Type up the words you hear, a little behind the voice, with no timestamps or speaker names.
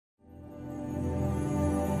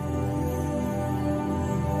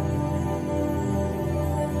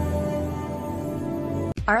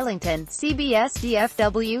Arlington, CBS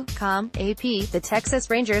DFW.com, AP. The Texas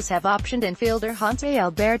Rangers have optioned infielder Hanser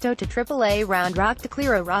Alberto to AAA Round Rock to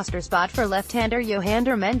clear a roster spot for left-hander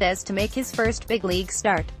Yohander Mendez to make his first big league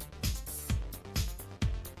start.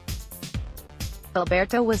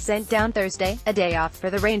 Alberto was sent down Thursday, a day off for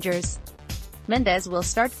the Rangers. Mendez will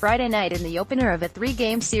start Friday night in the opener of a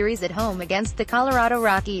three-game series at home against the Colorado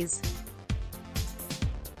Rockies.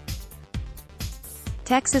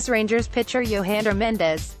 Texas Rangers pitcher Yohander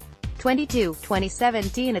Mendez, 22,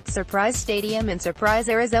 2017 at Surprise Stadium in Surprise,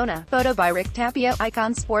 Arizona. Photo by Rick Tapio,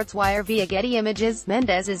 Icon Sports Wire via Getty Images.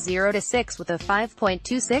 Mendez is 0-6 with a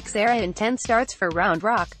 5.26 ERA in 10 starts for Round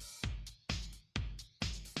Rock.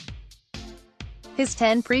 His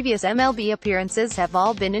 10 previous MLB appearances have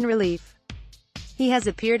all been in relief. He has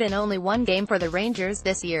appeared in only one game for the Rangers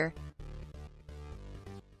this year.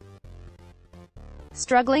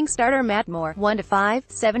 Struggling starter Matt Moore, 1-5,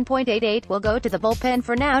 7.88, will go to the bullpen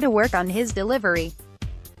for now to work on his delivery.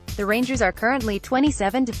 The Rangers are currently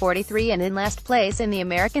 27-43 and in last place in the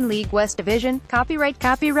American League West Division. Copyright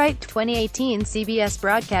 2018 CBS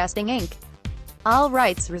Broadcasting Inc. All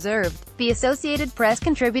rights reserved. The Associated Press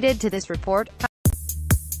contributed to this report.